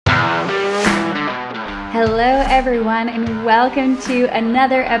Hello, everyone, and welcome to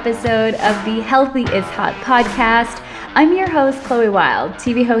another episode of the Healthy is Hot podcast. I'm your host, Chloe Wild,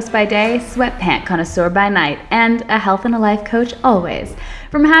 TV host by day, sweatpant connoisseur by night, and a health and a life coach always.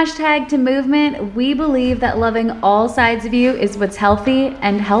 From hashtag to movement, we believe that loving all sides of you is what's healthy,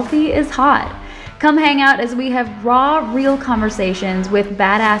 and healthy is hot. Come hang out as we have raw, real conversations with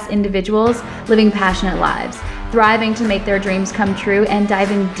badass individuals living passionate lives, thriving to make their dreams come true, and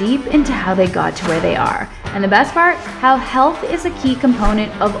diving deep into how they got to where they are. And the best part, how health is a key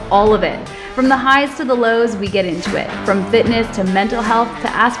component of all of it. From the highs to the lows, we get into it. From fitness to mental health to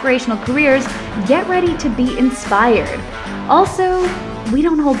aspirational careers, get ready to be inspired. Also, we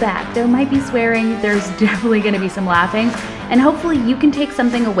don't hold back. There might be swearing, there's definitely going to be some laughing, and hopefully you can take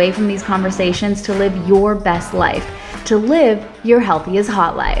something away from these conversations to live your best life, to live your Healthy is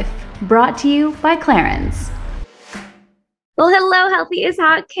Hot life. Brought to you by Clarence. Well, hello, Healthy is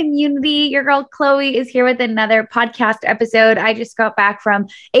Hot community. Your girl Chloe is here with another podcast episode. I just got back from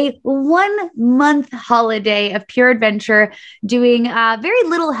a 1-month holiday of pure adventure, doing very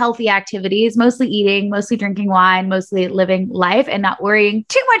little healthy activities, mostly eating, mostly drinking wine, mostly living life and not worrying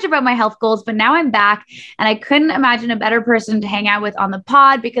too much about my health goals. But now I'm back and I couldn't imagine a better person to hang out with on the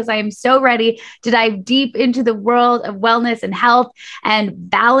pod because I am so ready to dive deep into the world of wellness and health and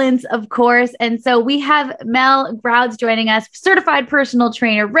balance, of course. And so we have Mel Grauds joining us, certified personal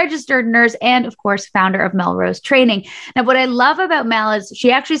trainer, registered nurse, and of course, founder of MELROSE Training. Now, what I love about Mel is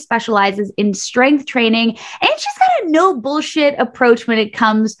she actually specializes in strength training, and she's got a no bullshit approach when it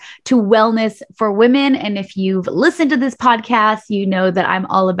comes to wellness for women. And if you've listened to this podcast, you know that I'm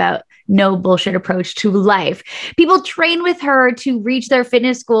all about no bullshit approach to life. People train with her to reach their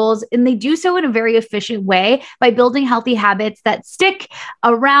fitness goals, and they do so in a very efficient way by building healthy habits that stick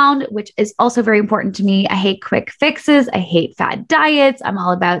around, which is also very important to me. I hate quick fixes. I hate fad diets. I'm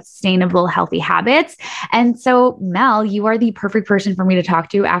all about sustainable, healthy habits. And so, Mel, you are the perfect person for me to talk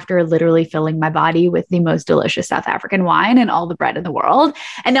to after literally filling my body with the most delicious South African wine and all the bread in the world.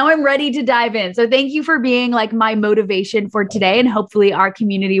 And now I'm ready to dive in. So thank you for being like my motivation for today. And hopefully our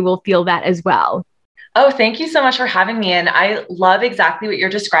community will feel that as well. Oh, thank you so much for having me. And I love exactly what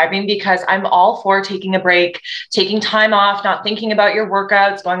you're describing because I'm all for taking a break, taking time off, not thinking about your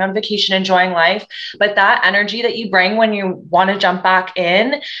workouts, going on vacation, enjoying life. But that energy that you bring when you want to jump back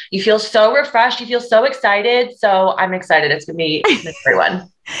in, you feel so refreshed, you feel so excited. So I'm excited. It's going to be a great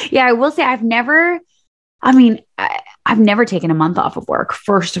one. Yeah, I will say I've never taken a month off of work.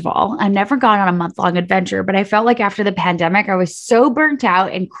 First of all, I've never gone on a month-long adventure, but I felt like after the pandemic, I was so burnt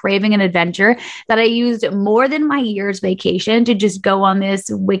out and craving an adventure that I used more than my year's vacation to just go on this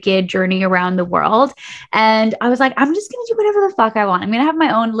wicked journey around the world. And I was like, I'm just going to do whatever the fuck I want. I'm going to have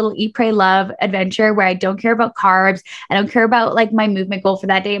my own little eat, pray, love adventure where I don't care about carbs. I don't care about like my movement goal for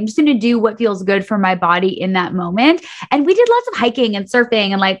that day. I'm just going to do what feels good for my body in that moment. And we did lots of hiking and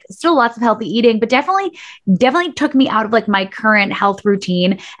surfing and like still lots of healthy eating, but definitely took me out of like my current health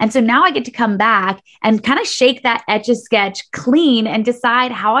routine. And so now I get to come back and kind of shake that Etch-a-Sketch clean and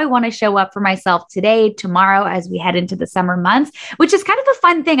decide how I want to show up for myself today, tomorrow, as we head into the summer months, which is kind of a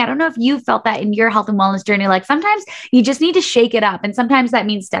fun thing. I don't know if you felt that in your health and wellness journey. Like sometimes you just need to shake it up. And sometimes that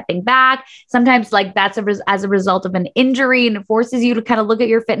means stepping back. Sometimes like that's as a result of an injury and it forces you to kind of look at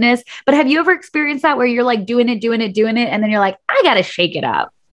your fitness. But have you ever experienced that where you're like doing it, and then you're like, I got to shake it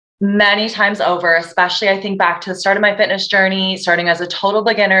up? Many times over, especially I think back to the start of my fitness journey, starting as a total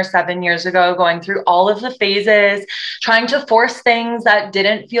beginner 7 years ago, going through all of the phases, trying to force things that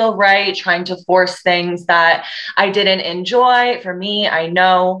didn't feel right, trying to force things that I didn't enjoy. For me, I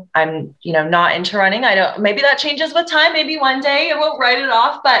know I'm, not into running. I don't, maybe that changes with time. Maybe one day I won't write it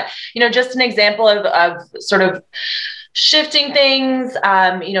off, but, just an example of sort of shifting things,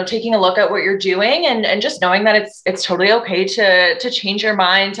 taking a look at what you're doing and just knowing that it's totally okay to change your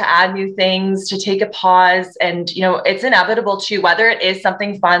mind, to add new things, to take a pause. And, it's inevitable too, whether it is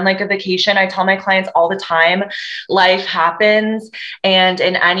something fun, like a vacation. I tell my clients all the time, life happens. And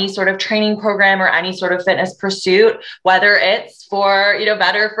in any sort of training program or any sort of fitness pursuit, whether it's for,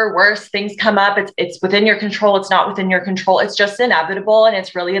 better, for worse, things come up, it's within your control. It's not within your control. It's just inevitable. And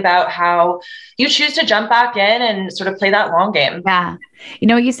it's really about how you choose to jump back in and sort of play that long game. Yeah. You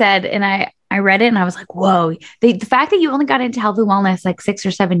know what you said, and I read it and I was like, whoa, the fact that you only got into health and wellness like 6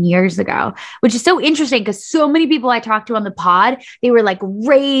 or 7 years ago, which is so interesting because so many people I talked to on the pod, they were like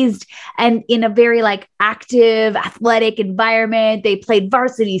raised and in a very like active athletic environment. They played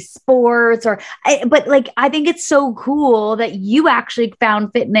varsity sports but I think it's so cool that you actually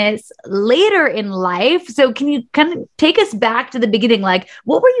found fitness later in life. So can you kind of take us back to the beginning? Like,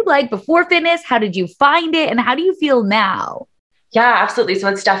 what were you like before fitness? How did you find it? And how do you feel now? Yeah, absolutely. So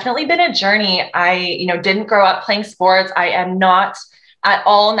it's definitely been a journey. Didn't grow up playing sports. I am not at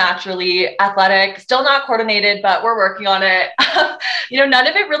all naturally athletic, still not coordinated, but we're working on it. None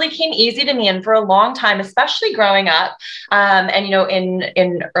of it really came easy to me. And for a long time, especially growing up,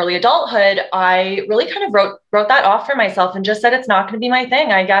 in early adulthood, I really kind of wrote that off for myself and just said, it's not going to be my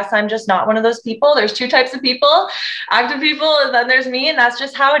thing. I guess I'm just not one of those people. There's two types of people, active people, and then there's me, and that's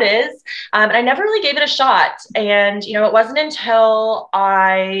just how it is. And I never really gave it a shot. And, it wasn't until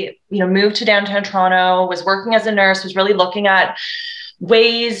I, moved to downtown Toronto, was working as a nurse, was really looking at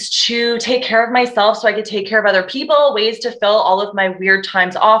ways to take care of myself so I could take care of other people, ways to fill all of my weird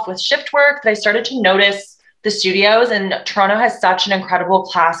times off with shift work, that I started to notice the studios. And Toronto has such an incredible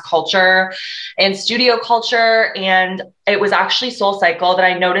class culture and studio culture. And it was actually SoulCycle that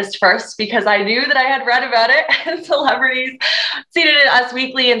I noticed first, because I knew that I had read about it and celebrities seen it in Us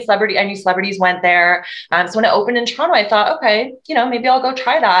Weekly, and I knew celebrities went there. So when it opened in Toronto, I thought, okay, maybe I'll go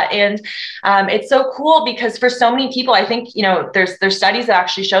try that. And it's so cool because for so many people, I think, there's studies that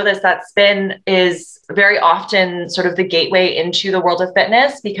actually show this, that spin is very often sort of the gateway into the world of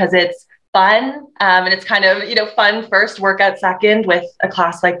fitness, because it's fun. And it's kind of, fun first, workout second with a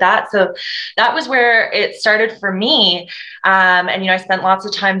class like that. So that was where it started for me. I spent lots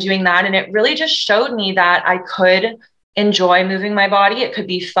of time doing that. And it really just showed me that I could enjoy moving my body. It could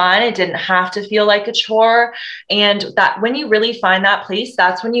be fun. It didn't have to feel like a chore. And that when you really find that place,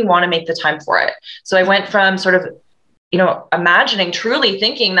 that's when you want to make the time for it. So I went from sort of imagining, truly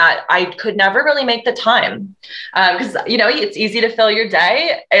thinking that I could never really make the time. Because, it's easy to fill your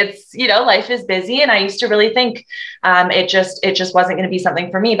day. It's, life is busy. And I used to really think it just wasn't going to be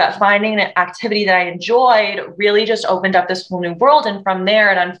something for me. But finding an activity that I enjoyed really just opened up this whole new world. And from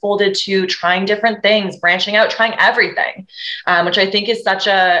there, it unfolded to trying different things, branching out, trying everything, which I think is such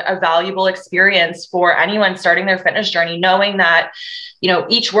a valuable experience for anyone starting their fitness journey, knowing that,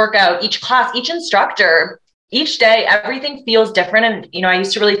 each workout, each class, each instructor, each day, everything feels different. And, I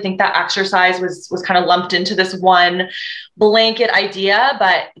used to really think that exercise was kind of lumped into this one blanket idea,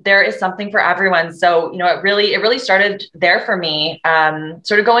 but there is something for everyone. So, it really started there for me,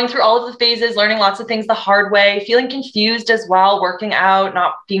 sort of going through all of the phases, learning lots of things the hard way, feeling confused as well, working out,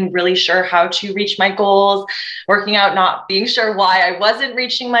 not being really sure how to reach my goals, working out, not being sure why I wasn't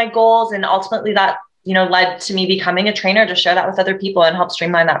reaching my goals. And ultimately that led to me becoming a trainer to share that with other people and help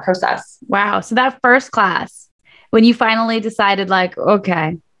streamline that process. Wow. So that first class, when you finally decided like,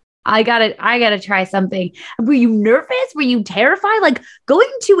 okay, I gotta try something. Were you nervous? Were you terrified? Like going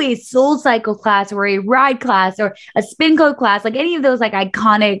to a SoulCycle class or a ride class or a spin code class, like any of those like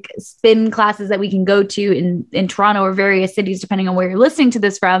iconic spin classes that we can go to in Toronto or various cities, depending on where you're listening to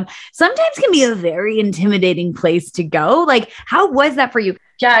this from, sometimes can be a very intimidating place to go. Like, how was that for you?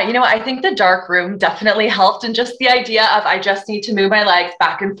 Yeah, I think the dark room definitely helped. And just the idea of, I just need to move my legs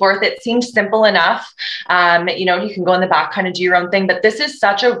back and forth. It seemed simple enough. You can go in the back, kind of do your own thing, but this is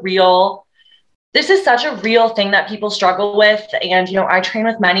such a real thing that people struggle with. And, I train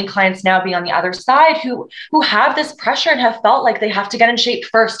with many clients now being on the other side who have this pressure and have felt like they have to get in shape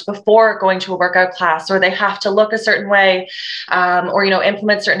first before going to a workout class, or they have to look a certain way, or,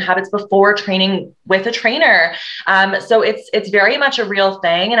 implement certain habits before training with a trainer. So it's very much a real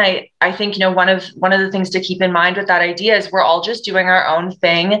thing. And I think, one of the things to keep in mind with that idea is we're all just doing our own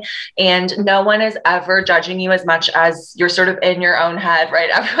thing, and no one is ever judging you as much as you're sort of in your own head, right?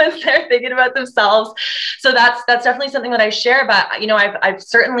 Everyone's there thinking about themselves. So that's definitely something that I share. But, I've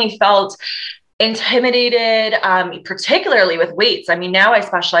certainly felt intimidated, particularly with weights. I mean, now I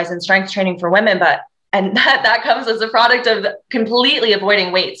specialize in strength training for women, and that comes as a product of completely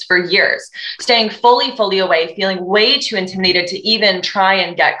avoiding weights for years, staying fully away, feeling way too intimidated to even try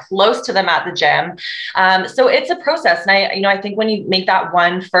and get close to them at the gym. So it's a process. And I think when you make that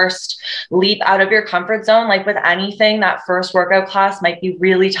one first leap out of your comfort zone, like with anything, that first workout class might be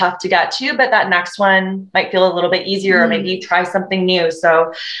really tough to get to, but that next one might feel a little bit easier, or maybe you try something new.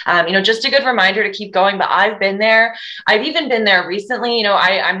 So, just a good reminder to keep going. But I've been there. I've even been there recently.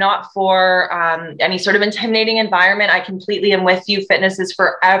 I'm not for any sort of intimidating environment. I completely am with you. Fitness is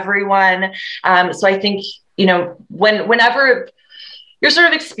for everyone. So I think, whenever you're sort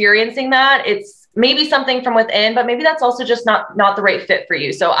of experiencing that, it's maybe something from within, but maybe that's also just not the right fit for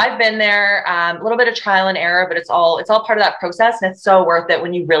you. So I've been there, a little bit of trial and error, but it's all part of that process. And it's so worth it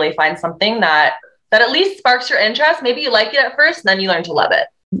when you really find something that at least sparks your interest. Maybe you like it at first, and then you learn to love it.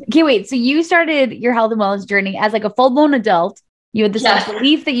 Okay, wait. So you started your health and wellness journey as like a full-blown adult. You had this Yes.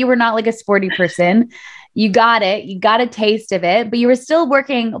 belief that you were not like a sporty person. You got it. You got a taste of it, but you were still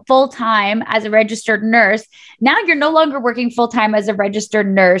working full time as a registered nurse. Now you're no longer working full time as a registered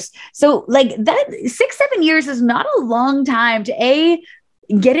nurse. So like that 6-7 years is not a long time to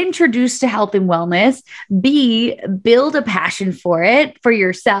get introduced to health and wellness, B, build a passion for it for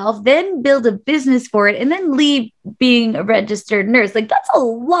yourself, then build a business for it, and then leave being a registered nurse. Like that's a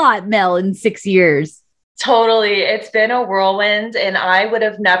lot, Mel, in 6 years. Totally. It's been a whirlwind, and I would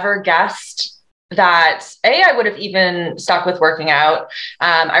have never guessed that I would have even stuck with working out.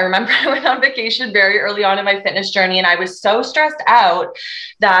 I remember I went on vacation very early on in my fitness journey, and I was so stressed out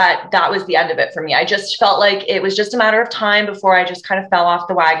that that was the end of it for me. I just felt like it was just a matter of time before I just kind of fell off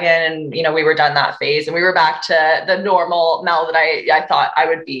the wagon, and, we were done that phase and we were back to the normal Mel that I thought I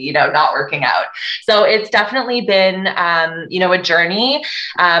would be, not working out. So it's definitely been, a journey.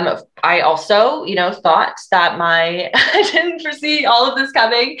 I also, thought that I didn't foresee all of this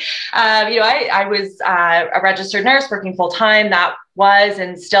coming. I was a registered nurse working full time. That was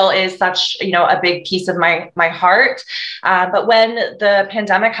and still is such, a big piece of my heart. But when the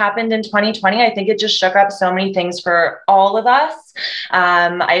pandemic happened in 2020, I think it just shook up so many things for all of us.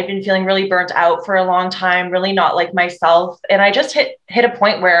 I had been feeling really burnt out for a long time, really not like myself. And I just hit a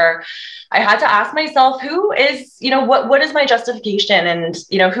point where I had to ask myself, who is, what is my justification? And,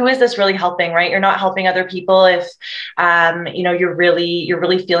 who is this really helping, right? You're not helping other people if, you're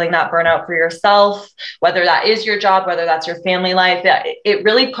really feeling that burnout for yourself, whether that is your job, whether that's your family life. It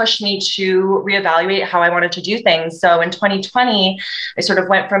really pushed me to reevaluate how I wanted to do things. So in 2020, I sort of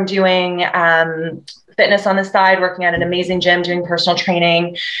went from doing, fitness on the side, working at an amazing gym, doing personal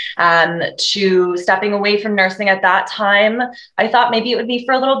training, to stepping away from nursing at that time. I thought maybe it would be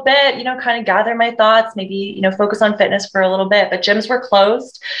for a little bit, kind of gather my thoughts, maybe, focus on fitness for a little bit, but gyms were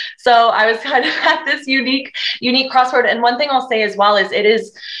closed. So I was kind of at this unique crossroad. And one thing I'll say as well is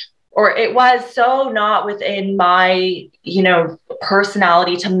it was so not within my,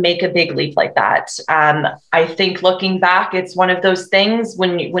 personality to make a big leap like that. I think looking back, it's one of those things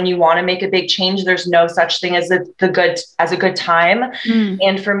when you want to make a big change, there's no such thing as a good time.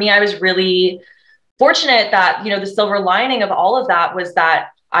 And for me, I was really fortunate that, the silver lining of all of that was that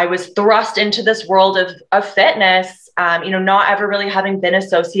I was thrust into this world of fitness, not ever really having been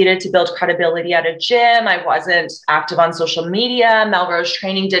associated to build credibility at a gym. I wasn't active on social media. MELROSE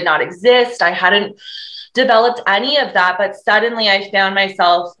Training did not exist. I hadn't developed any of that, but suddenly I found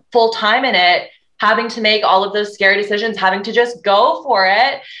myself full time in it, having to make all of those scary decisions, having to just go for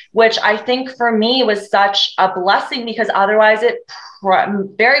it, which I think for me was such a blessing because otherwise it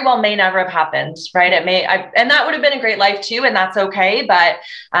very well may never have happened, right? And that would have been a great life too, and that's okay. But,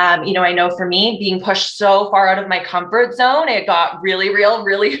 I know for me, being pushed so far out of my comfort zone, it got really real,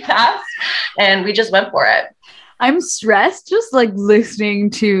 really fast, and we just went for it. I'm stressed just like listening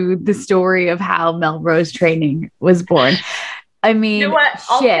to the story of how MELROSE Training was born. I mean, you know what?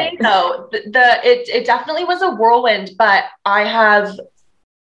 I'll say though, it definitely was a whirlwind, but I have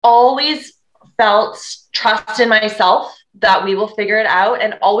always felt trust in myself that we will figure it out,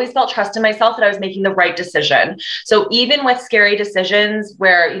 and always felt trust in myself that I was making the right decision. So even with scary decisions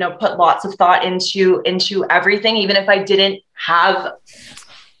where, put lots of thought into everything, even if I didn't have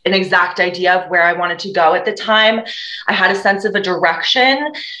an exact idea of where I wanted to go at the time, I had a sense of a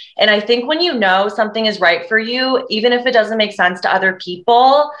direction. And I think when something is right for you, even if it doesn't make sense to other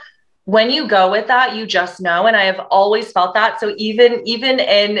people, when you go with that, you just know. And I have always felt that. So even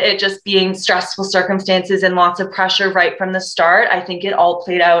in it just being stressful circumstances and lots of pressure right from the start, I think it all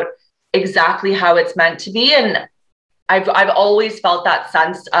played out exactly how it's meant to be. And I've always felt that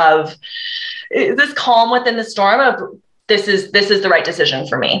sense of this calm within the storm of this is the right decision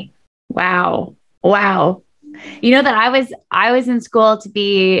for me. Wow. That I was in school to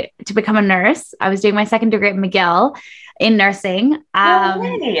become a nurse. I was doing my second degree at McGill in nursing. And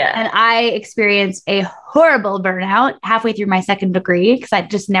I experienced a horrible burnout halfway through my second degree because I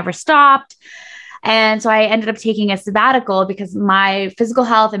just never stopped. And so I ended up taking a sabbatical because my physical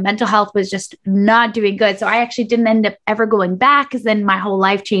health and mental health was just not doing good. So I actually didn't end up ever going back because then my whole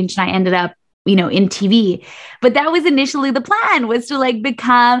life changed and I ended up in TV. But that was initially the plan, was to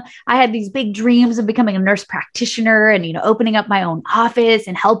I had these big dreams of becoming a nurse practitioner and, opening up my own office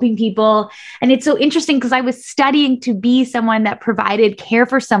and helping people. And it's so interesting because I was studying to be someone that provided care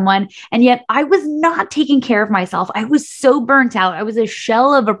for someone. And yet I was not taking care of myself. I was so burnt out. I was a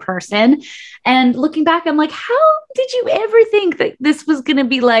shell of a person. And looking back, I'm like, how did you ever think that this was going to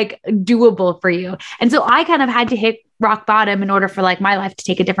be doable for you? And so I kind of had to hit rock bottom in order for like my life to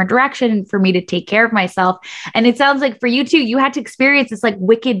take a different direction and for me to take care of myself. And it sounds like for you too, you had to experience this like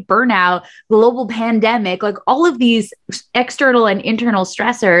wicked burnout, global pandemic, like all of these external and internal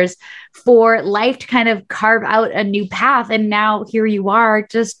stressors for life to kind of carve out a new path. And now here you are,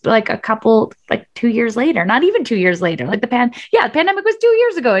 just like 2 years later, not even 2 years later, like the pandemic was 2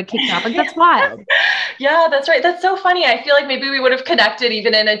 years ago. It kicked off. Like that's wild. Yeah, that's right. That's so funny. I feel like maybe we would have connected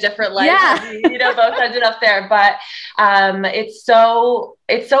even in a different life. Yeah. We, both ended up there, but it's so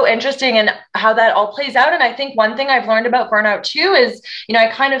interesting and how that all plays out. And I think one thing I've learned about burnout too is, I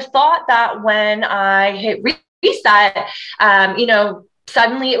kind of thought that when I hit reset,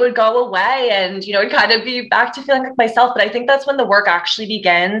 suddenly it would go away and, it'd kind of be back to feeling like myself. But I think that's when the work actually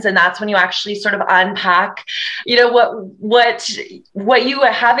begins. And that's when you actually sort of unpack, what you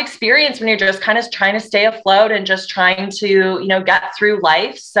have experienced when you're just kind of trying to stay afloat and just trying to, get through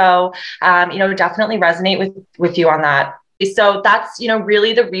life. So, definitely resonate with you on that. So that's,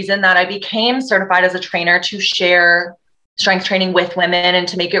 really the reason that I became certified as a trainer, to share strength training with women and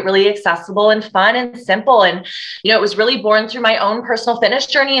to make it really accessible and fun and simple. And, it was really born through my own personal fitness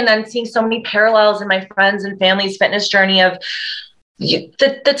journey, and then seeing so many parallels in my friends and family's fitness journey of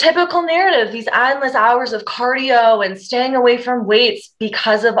the typical narrative, these endless hours of cardio and staying away from weights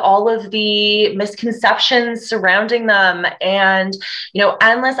because of all of the misconceptions surrounding them, and,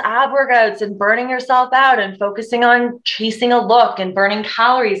 endless ab workouts and burning yourself out and focusing on chasing a look and burning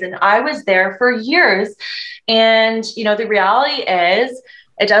calories. And I was there for years. And, the reality is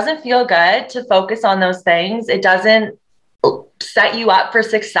it doesn't feel good to focus on those things. It doesn't set you up for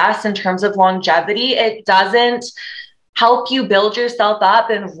success in terms of longevity. It doesn't help you build yourself up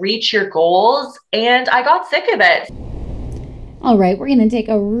and reach your goals. And I got sick of it. All right, we're going to take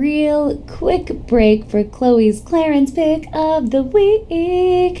a real quick break for Chloe's Clarence pick of the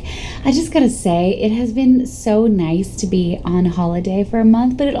week. I just got to say, it has been so nice to be on holiday for a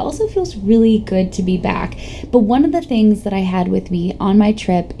month, but it also feels really good to be back. But one of the things that I had with me on my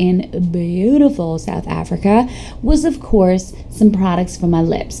trip in beautiful South Africa was, of course, some products for my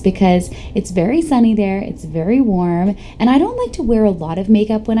lips, because it's very sunny there, it's very warm, and I don't like to wear a lot of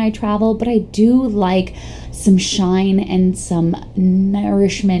makeup when I travel, but I do like some shine and some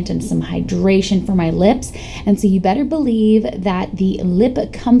nourishment and some hydration for my lips. And so you better believe that the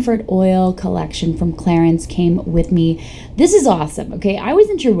Lip Comfort Oil collection from Clarence came with me. This is awesome. Okay, I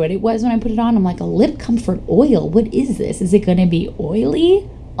wasn't sure what it was when I put it on. I'm like, a lip comfort oil, what is this? Is it going to be oily?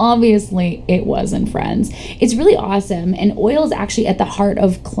 Obviously it wasn't, friends. It's really awesome, and oil is actually at the heart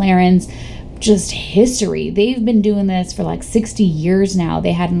of Clarence just history. They've been doing this for like 60 years now.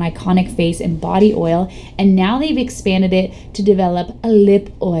 They had an iconic face and body oil, and now they've expanded it to develop a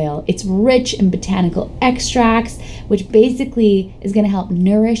lip oil. It's rich in botanical extracts, which basically is going to help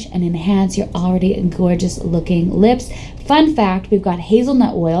nourish and enhance your already gorgeous looking lips. Fun fact, we've got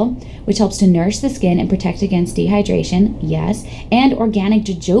hazelnut oil, which helps to nourish the skin and protect against dehydration, yes, and organic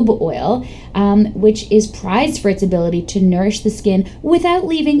jojoba oil, which is prized for its ability to nourish the skin without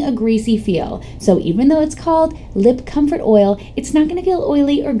leaving a greasy feel. So even though it's called Lip Comfort Oil, it's not going to feel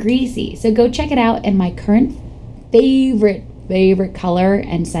oily or greasy. So go check it out. And my current favorite color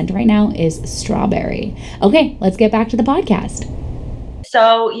and scent right now is strawberry. Okay, let's get back to the podcast.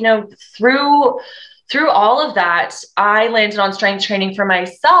 So, through all of that, I landed on strength training for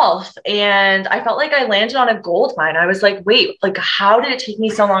myself, and I felt like I landed on a gold mine. I was like, wait, like, how did it take me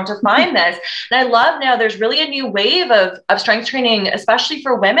so long to find this? And I love now there's really a new wave of strength training, especially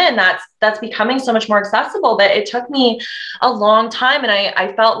for women, that's becoming so much more accessible. But it took me a long time. And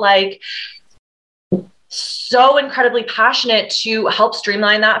I felt like so incredibly passionate to help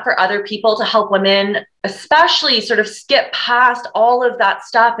streamline that for other people, to help women, especially sort of skip past all of that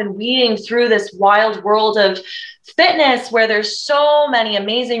stuff and weeding through this wild world of fitness where there's so many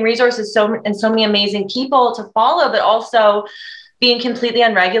amazing resources, so many amazing people to follow, but also being completely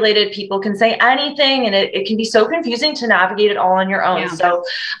unregulated. People can say anything, and it can be so confusing to navigate it all on your own. Yeah. So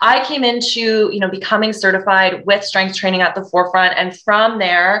I came into, becoming certified with strength training at the forefront. And from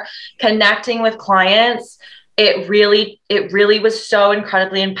there, connecting with clients, it really was so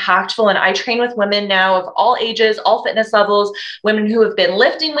incredibly impactful. And I train with women now of all ages, all fitness levels, women who have been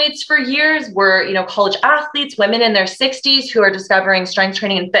lifting weights for years, were, college athletes, women in their 60s who are discovering strength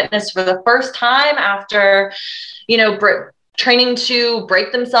training and fitness for the first time after, training to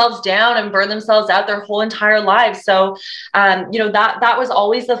break themselves down and burn themselves out their whole entire lives. So, that was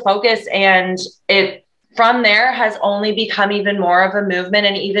always the focus. And it, from there, has only become even more of a movement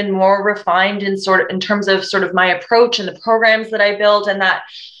and even more refined in terms of sort of my approach and the programs that I build, and that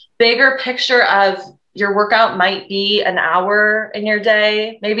bigger picture of your workout might be an hour in your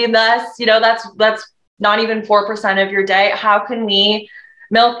day, maybe less, that's not even 4% of your day. How can we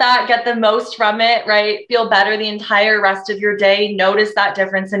milk that, get the most from it, right? Feel better the entire rest of your day. Notice that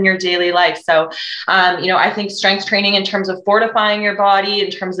difference in your daily life. So, I think strength training in terms of fortifying your body,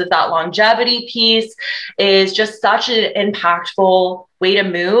 in terms of that longevity piece, is just such an impactful way to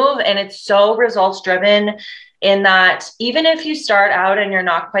move. And it's so results driven in that even if you start out and you're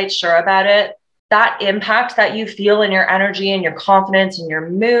not quite sure about it, that impact that you feel in your energy and your confidence and your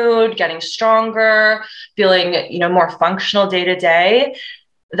mood, getting stronger, feeling, more functional day to day,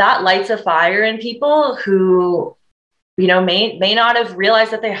 that lights a fire in people who, may not have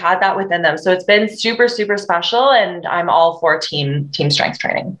realized that they had that within them. So it's been super, super special. And I'm all for team strength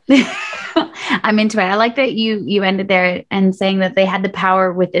training. I'm into it. I like that you ended there and saying that they had the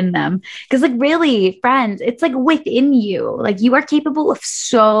power within them. Because really, friends, it's within you. You are capable of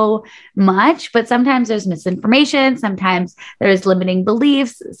so much, but sometimes there's misinformation. Sometimes there's limiting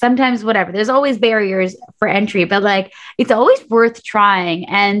beliefs. Sometimes whatever. There's always barriers for entry, but it's always worth trying.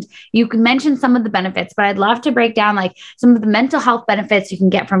 And you can mention some of the benefits, but I'd love to break down some of the mental health benefits you can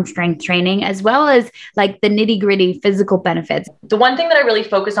get from strength training, as well as the nitty gritty physical benefits. The one thing that I really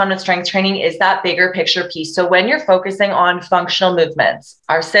focus on with strength training is that bigger picture piece. So when you're focusing on functional movements,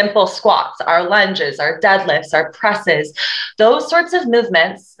 our simple squats, our lunges, our deadlifts, our presses, those sorts of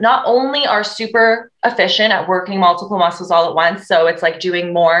movements not only are super efficient at working multiple muscles all at once. So it's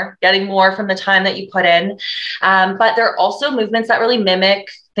doing more, getting more from the time that you put in. But they're also movements that really mimic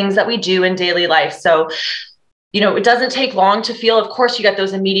things that we do in daily life. So it doesn't take long to feel, of course, you get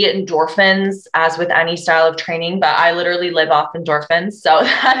those immediate endorphins as with any style of training, but I literally live off endorphins. So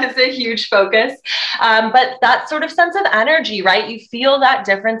that is a huge focus. But that sort of sense of energy, right? You feel that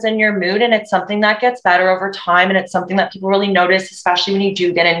difference in your mood, and it's something that gets better over time. And it's something that people really notice, especially when you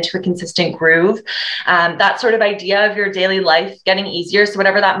do get into a consistent groove. That sort of idea of your daily life getting easier. So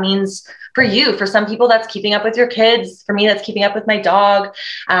whatever that means for you, for some people, that's keeping up with your kids. For me, that's keeping up with my dog.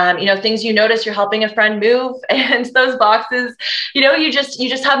 Things you notice, you're helping a friend move, and those boxes, you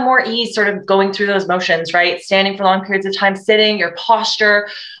just have more ease sort of going through those motions, right? Standing for long periods of time, sitting, your posture,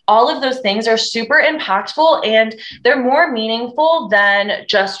 all of those things are super impactful, and they're more meaningful than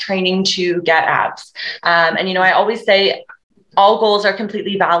just training to get abs. I always say, all goals are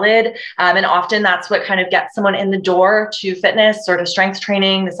completely valid. And often that's what kind of gets someone in the door to fitness, sort of strength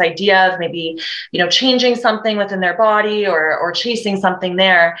training, this idea of maybe, changing something within their body or chasing something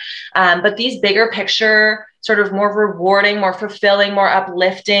there. But these bigger picture, sort of more rewarding, more fulfilling, more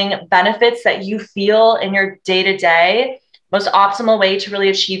uplifting benefits that you feel in your day-to-day, most optimal way to really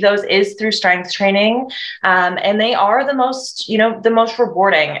achieve those is through strength training. And they are the most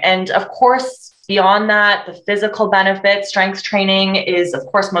rewarding. And of course, beyond that, the physical benefits, strength training is, of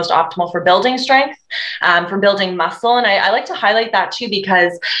course, most optimal for building strength, for building muscle. And I like to highlight that too,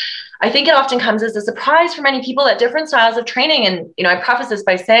 because I think it often comes as a surprise for many people at different styles of training. And, I preface this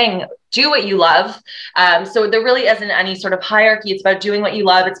by saying, do what you love. So there really isn't any sort of hierarchy. It's about doing what you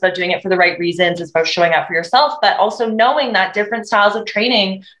love. It's about doing it for the right reasons. It's about showing up for yourself, but also knowing that different styles of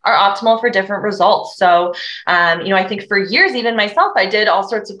training are optimal for different results. So, I think for years, even myself, I did all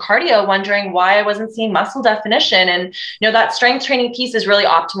sorts of cardio, wondering why I wasn't seeing muscle definition. And, that strength training piece is really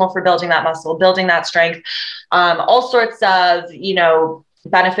optimal for building that muscle, building that strength, all sorts of,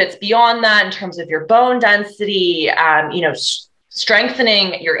 benefits beyond that in terms of your bone density,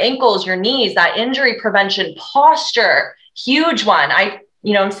 strengthening your ankles, your knees, that injury prevention, posture, huge one.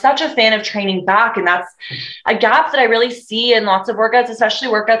 I'm such a fan of training back, and that's a gap that I really see in lots of workouts, especially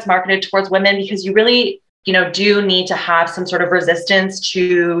workouts marketed towards women, because you really, do need to have some sort of resistance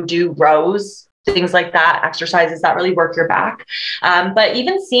to do rows, things like that, exercises that really work your back. But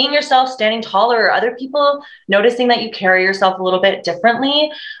even seeing yourself standing taller, or other people noticing that you carry yourself a little bit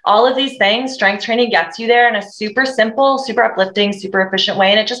differently, all of these things, strength training gets you there in a super simple, super uplifting, super efficient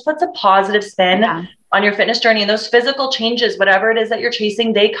way. And it just puts a positive spin on your fitness journey. And those physical changes, whatever it is that you're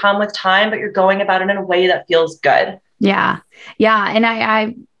chasing, they come with time, but you're going about it in a way that feels good. Yeah. Yeah. And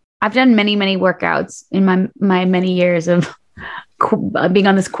I've done many, many workouts in my many years of being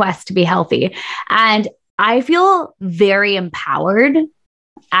on this quest to be healthy. And I feel very empowered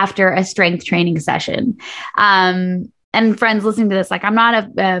after a strength training session. And friends listening to this, I'm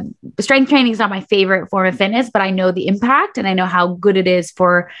not strength training is not my favorite form of fitness, but I know the impact and I know how good it is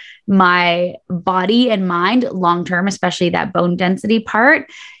for my body and mind long-term, especially that bone density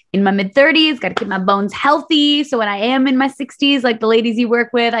part. in my mid-30s, got to keep my bones healthy. So when I am in my 60s, like the ladies you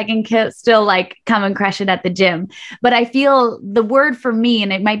work with, I can still like come and crush it at the gym. But I feel the word for me,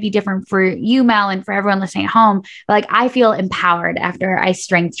 and it might be different for you, Mel, and for everyone listening at home, but like I feel empowered after I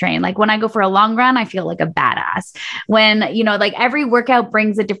strength train. Like when I go for a long run, I feel like a badass. When, you know, like every workout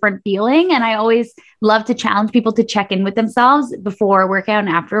brings a different feeling. And I always love to challenge people to check in with themselves before a workout and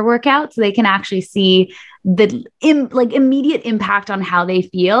after a workout so they can actually see the immediate impact on how they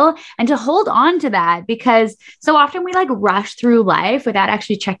feel, and to hold on to that, because so often we like rush through life without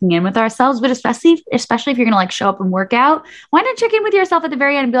actually checking in with ourselves. But especially if you're going to like show up and work out, why not check in with yourself at the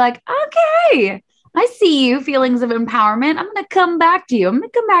very end and be like, okay, I see you, feelings of empowerment. I'm going to come back to you. I'm going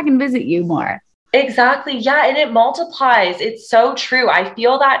to come back and visit you more. Exactly. Yeah. And it multiplies. It's so true. I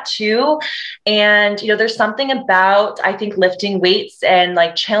feel that too. And, you know, there's something about, I think, lifting weights and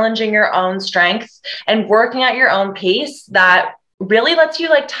like challenging your own strength and working at your own pace that really lets you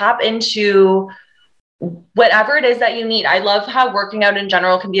like tap into whatever it is that you need. I love how working out in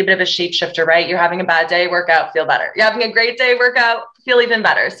general can be a bit of a shapeshifter, right? You're having a bad day, work out, feel better. You're having a great day, work out, feel even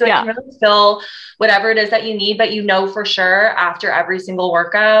better. So it can really fill whatever it is that you need, but you know for sure after every single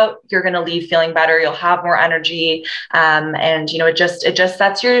workout, you're going to leave feeling better. You'll have more energy. And you know, it just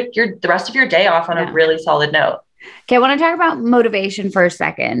sets the rest of your day off on a really solid note. Okay, I want to talk about motivation for a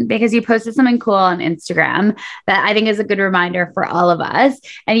second, because you posted something cool on Instagram that I think is a good reminder for all of us.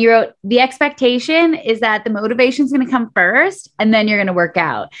 And you wrote, the expectation is that the motivation is going to come first and then you're going to work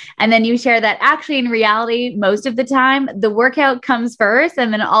out. And then you share that actually in reality, most of the time, the workout comes first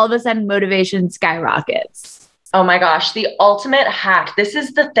and then all of a sudden motivation skyrockets. Oh my gosh, the ultimate hack. This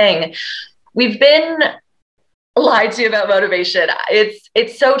is the thing. We've been lied to about motivation.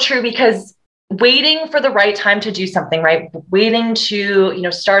 It's so true, because waiting for the right time to do something, right? Waiting to, you know,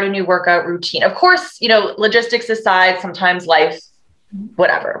 start a new workout routine. Of course, you know, logistics aside, sometimes life,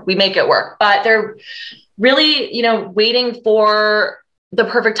 whatever, we make it work, but they're really, you know, waiting for the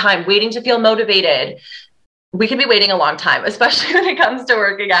perfect time, waiting to feel motivated. We could be waiting a long time, especially when it comes to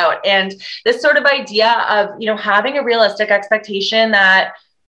working out. And this sort of idea of, you know, having a realistic expectation that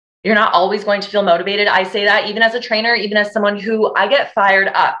you're not always going to feel motivated. I say that even as a trainer, even as someone who I get fired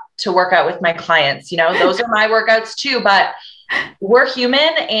up to work out with my clients, you know, those are my workouts too, but we're human.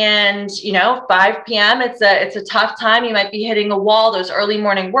 And, you know, 5 p.m. it's a tough time. You might be hitting a wall. Those early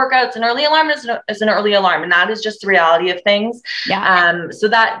morning workouts, an early alarm is an early alarm. And that is just the reality of things. Yeah. So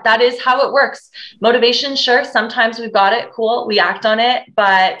that is how it works. Motivation. Sure. Sometimes we've got it. Cool. We act on it.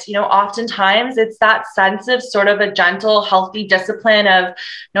 But, you know, oftentimes it's that sense of sort of a gentle, healthy discipline of, you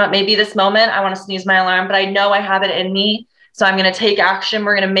know what, maybe this moment I want to snooze my alarm, but I know I have it in me. So I'm going to take action.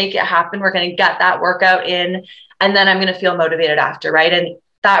 We're going to make it happen. We're going to get that workout in. And then I'm going to feel motivated after, right? And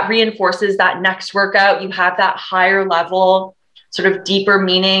that reinforces that next workout. You have that higher level, sort of deeper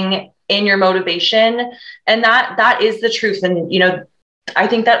meaning in your motivation. And that is the truth. And, you know, I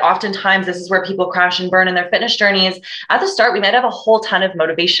think that oftentimes this is where people crash and burn in their fitness journeys. At the start, we might have a whole ton of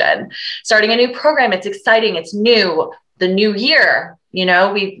motivation. Starting a new program, it's exciting, it's new, the new year. You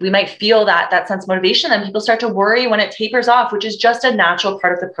know, we might feel that sense of motivation. Then people start to worry when it tapers off, which is just a natural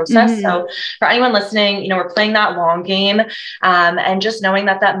part of the process. Mm-hmm. So for anyone listening, you know, we're playing that long game, and just knowing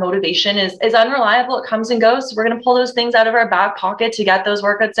that motivation is unreliable. It comes and goes. So we're going to pull those things out of our back pocket to get those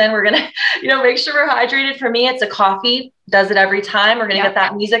workouts in. We're going to, you know, make sure we're hydrated. For me, it's a coffee. Does it every time. We're going to get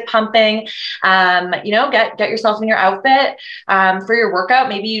that music pumping, you know, get yourself in your outfit, for your workout.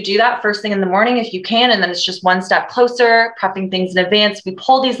 Maybe you do that first thing in the morning if you can. And then it's just one step closer, prepping things in advance. We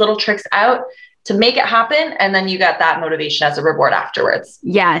pull these little tricks out to make it happen. And then you get that motivation as a reward afterwards.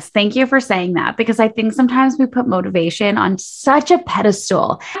 Yes. Thank you for saying that, because I think sometimes we put motivation on such a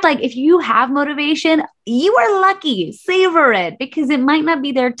pedestal. Like if you have motivation, you are lucky, savor it, because it might not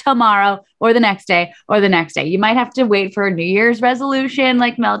be there tomorrow or the next day or the next day. You might have to wait for a New Year's resolution,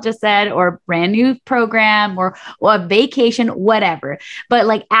 like Mel just said, or a brand new program or a vacation, whatever. But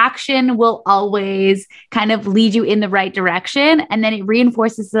like action will always kind of lead you in the right direction. And then it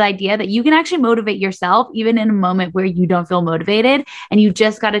reinforces the idea that you can actually motivate yourself, even in a moment where you don't feel motivated, and you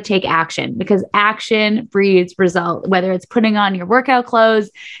just got to take action, because action breeds result, whether it's putting on your workout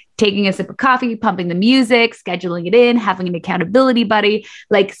clothes, taking a sip of coffee, pumping the music, scheduling it in, having an accountability buddy,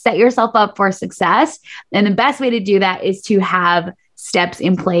 like set yourself up for success. And the best way to do that is to have steps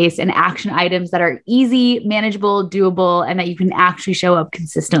in place and action items that are easy, manageable, doable, and that you can actually show up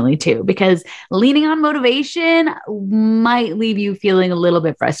consistently to, because leaning on motivation might leave you feeling a little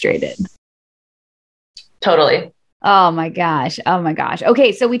bit frustrated. Totally. Oh my gosh. Oh my gosh.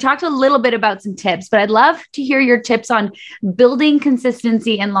 Okay. So we talked a little bit about some tips, but I'd love to hear your tips on building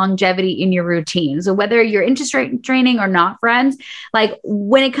consistency and longevity in your routine. So whether you're into strength training or not, friends, like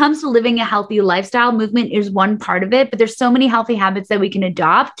when it comes to living a healthy lifestyle, movement is one part of it, but there's so many healthy habits that we can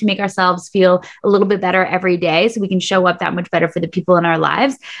adopt to make ourselves feel a little bit better every day so we can show up that much better for the people in our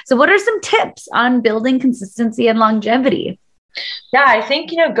lives. So what are some tips on building consistency and longevity? Yeah, I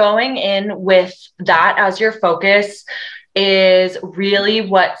think, going in with that as your focus is really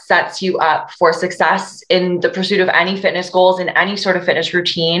what sets you up for success in the pursuit of any fitness goals in any sort of fitness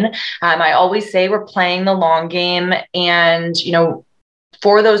routine. I always say we're playing the long game, and,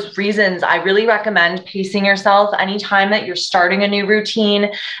 for those reasons, I really recommend pacing yourself anytime that you're starting a new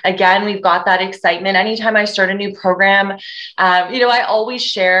routine. Again, we've got that excitement. Anytime I start a new program, I always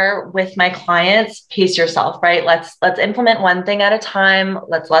share with my clients, pace yourself, right? Let's implement one thing at a time.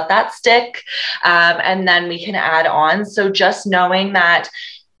 Let's let that stick. And then we can add on. So just knowing that,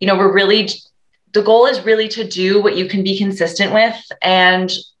 the goal is really to do what you can be consistent with, and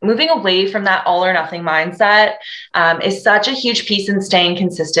moving away from that all or nothing mindset is such a huge piece in staying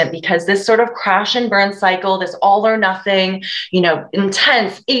consistent, because this sort of crash and burn cycle, this all or nothing,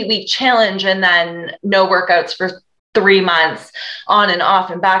 intense 8-week challenge, and then no workouts for 3 months, on and off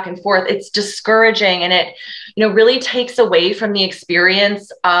and back and forth. It's discouraging, and it, really takes away from the experience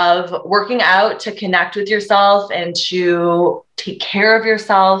of working out to connect with yourself and to take care of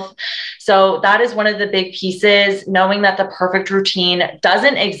yourself. So that is one of the big pieces, knowing that the perfect routine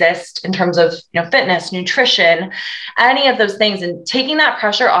doesn't exist in terms of, fitness, nutrition, any of those things, and taking that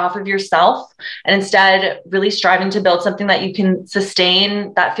pressure off of yourself, and instead really striving to build something that you can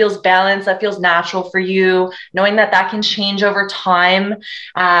sustain, that feels balanced, that feels natural for you, knowing that that can change over time.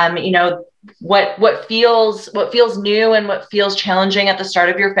 What feels new and what feels challenging at the start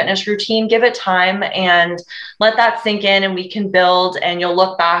of your fitness routine, give it time and let that sink in, and we can build, and you'll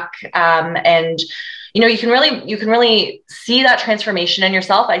look back and you can really see that transformation in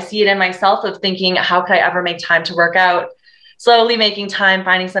yourself. I see it in myself, of thinking, how could I ever make time to work out? Slowly making time,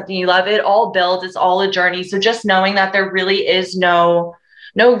 finding something you love. It all builds. It's all a journey. So just knowing that there really is no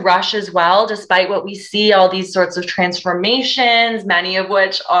rush as well, despite what we see, all these sorts of transformations, many of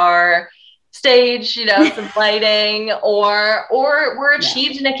which are stage, some lighting, or were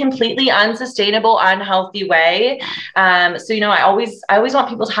achieved in a completely unsustainable, unhealthy way. So, I always want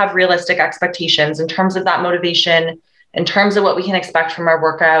people to have realistic expectations in terms of that motivation, in terms of what we can expect from our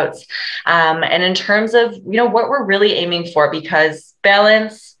workouts, and in terms of, what we're really aiming for, because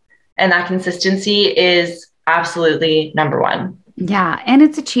balance and that consistency is absolutely number one. Yeah. And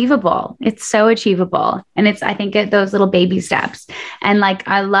it's achievable. It's so achievable. And I think those little baby steps. And like,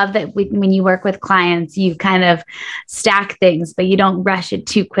 I love that when you work with clients, you kind of stack things, but you don't rush it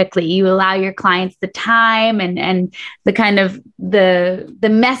too quickly. You allow your clients the time and the kind of the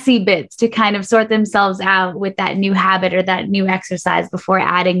messy bits to kind of sort themselves out with that new habit or that new exercise before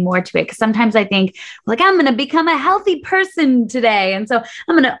adding more to it. Because sometimes I think, like, I'm going to become a healthy person today. And so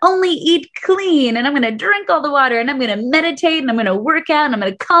I'm going to only eat clean, and I'm going to drink all the water, and I'm going to meditate, and I'm going to work out, and I'm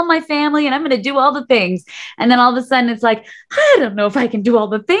going to call my family, and I'm going to do all the things. And then all of a sudden it's like, I don't know if I can do all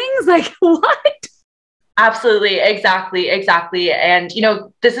the things. Like, what? Absolutely. Exactly. And,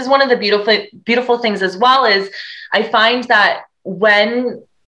 this is one of the beautiful things as well, is I find that when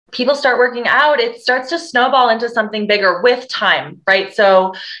people start working out, it starts to snowball into something bigger with time, right?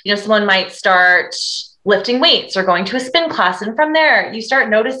 So, someone might start lifting weights or going to a spin class. And from there, you start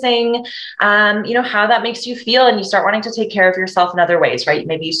noticing, how that makes you feel, and you start wanting to take care of yourself in other ways, right?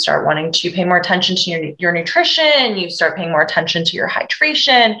 Maybe you start wanting to pay more attention to your nutrition. You start paying more attention to your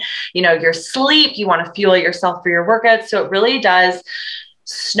hydration, your sleep. You want to fuel yourself for your workouts. So it really does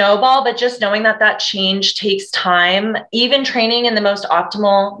snowball, but just knowing that change takes time. Even training in the most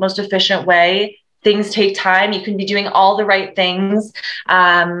optimal, most efficient way, things take time. You can be doing all the right things.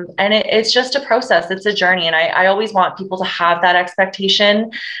 And it's just a process. It's a journey. And I always want people to have that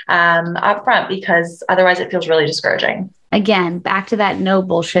expectation up front, because otherwise it feels really discouraging. Again, back to that no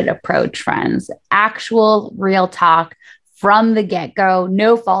bullshit approach, friends. Actual real talk from the get-go,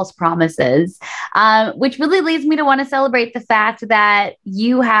 no false promises, which really leads me to want to celebrate the fact that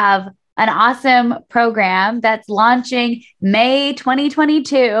you have an awesome program that's launching May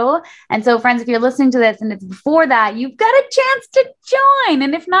 2022. And so, friends, if you're listening to this and it's before that, you've got a chance to join.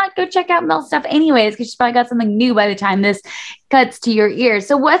 And if not, go check out Mel's stuff anyways, because she's probably got something new by the time this cuts to your ears.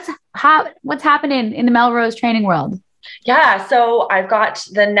 So what's happening in the Melrose training world? Yeah, so I've got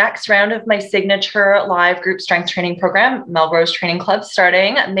the next round of my signature live group strength training program, MELROSE Training Club,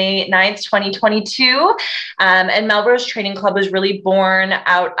 starting May 9th, 2022. And MELROSE Training Club was really born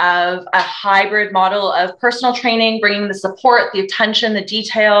out of a hybrid model of personal training, bringing the support, the attention, the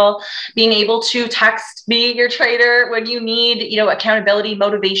detail, being able to text me, your trainer, when you need, accountability,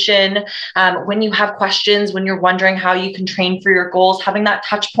 motivation, when you have questions, when you're wondering how you can train for your goals, having that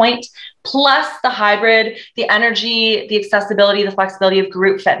touch point, plus the hybrid, the energy, the accessibility, the flexibility of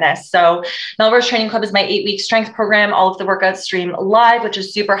group fitness. So MELROSE Training Club is my 8-week strength program. All of the workouts stream live, which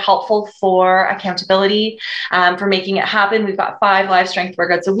is super helpful for accountability, for making it happen. We've got 5 live strength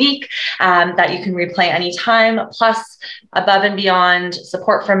workouts a week that you can replay anytime, plus above and beyond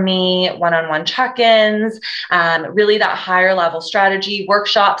support from me, one-on-one check-ins, really that higher level strategy,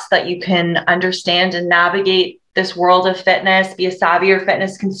 workshops that you can understand and navigate this world of fitness, be a savvier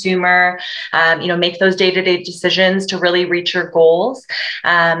fitness consumer, make those day-to-day decisions to really reach your goals.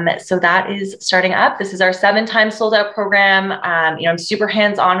 So that is starting up. This is our 7-time sold out program. I'm super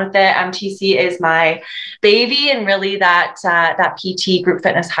hands-on with it. MTC is my baby, and really that PT group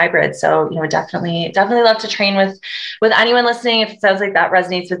fitness hybrid. So, definitely love to train with anyone listening. If it sounds like that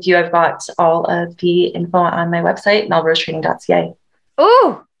resonates with you, I've got all of the info on my website, melrosetraining.ca.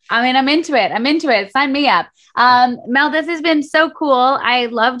 Ooh, I'm into it. Sign me up. Mel, this has been so cool. I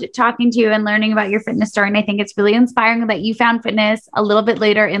loved talking to you and learning about your fitness story. And I think it's really inspiring that you found fitness a little bit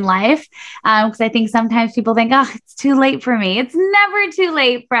later in life. Because I think sometimes people think, it's too late for me. It's never too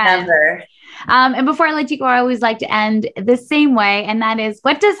late, friends. Never. And before I let you go, I always like to end the same way. And that is,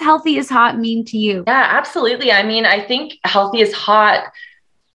 what does healthy is hot mean to you? Yeah, absolutely. I think healthy is hot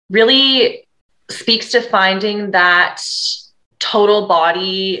really speaks to finding that total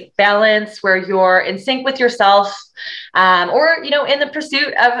body balance where you're in sync with yourself, or, in the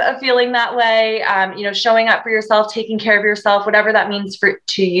pursuit of feeling that way, showing up for yourself, taking care of yourself, whatever that means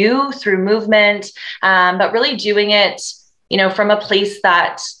to you through movement, but really doing it, from a place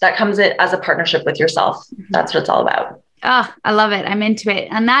that comes as a partnership with yourself. That's what it's all about. Oh, I love it. I'm into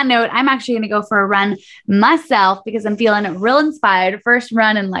it. On that note, I'm actually going to go for a run myself because I'm feeling real inspired. First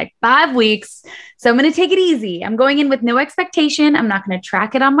run in like 5 weeks. So I'm going to take it easy. I'm going in with no expectation. I'm not going to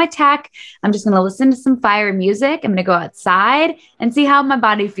track it on my tech. I'm just going to listen to some fire music. I'm going to go outside and see how my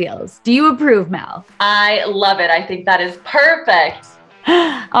body feels. Do you approve, Mel? I love it. I think that is perfect.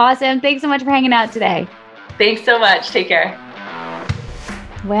 Awesome. Thanks so much for hanging out today. Thanks so much. Take care.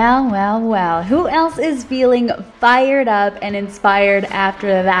 Well. Who else is feeling fired up and inspired after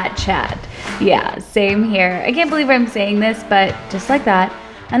that chat? Yeah, same here. I can't believe I'm saying this, but just like that,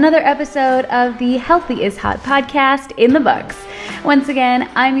 another episode of the Healthy is Hot podcast in the books. Once again,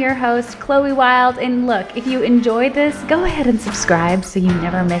 I'm your host, Chloe Wild. And look, if you enjoyed this, go ahead and subscribe so you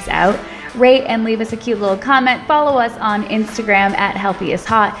never miss out. Rate and leave us a cute little comment. Follow us on Instagram at Healthy is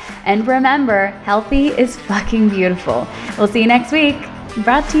Hot. And remember, healthy is fucking beautiful. We'll see you next week.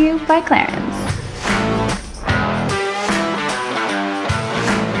 Brought to you by Clarence.